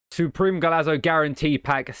Supreme Golazo Guarantee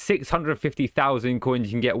Pack, 650,000 coins.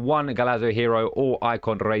 You can get one Golazo hero or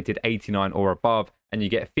icon rated 89 or above, and you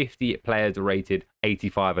get 50 players rated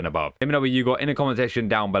 85 and above. Let me know what you got in the comment section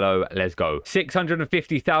down below. Let's go.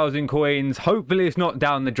 650,000 coins. Hopefully it's not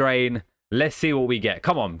down the drain. Let's see what we get.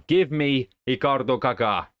 Come on, give me Ricardo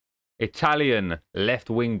Kaká, Italian left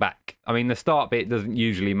wing back. I mean, the start bit doesn't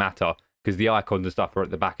usually matter because the icons and stuff are at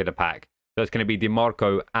the back of the pack. So it's going to be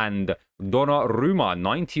DiMarco and Donnarumma,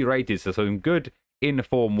 90 rated. So some good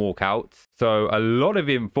in-form walkouts. So a lot of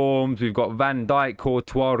informs. We've got Van Dijk,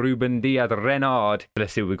 Courtois, Ruben Diaz, Renard.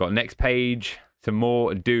 Let's see what we've got. Next page, some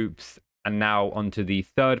more dupes. And now onto the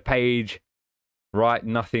third page. Right,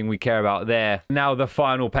 nothing we care about there. Now the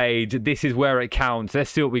final page. This is where it counts.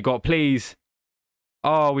 Let's see what we got, please.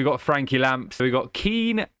 Oh, we got Frankie Lamps. We got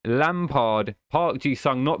Keane, Lampard, Park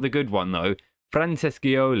Ji-sung, not the good one though.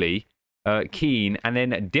 Franceschioli, Keane, and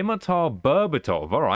then Dimitar Berbatov. All right.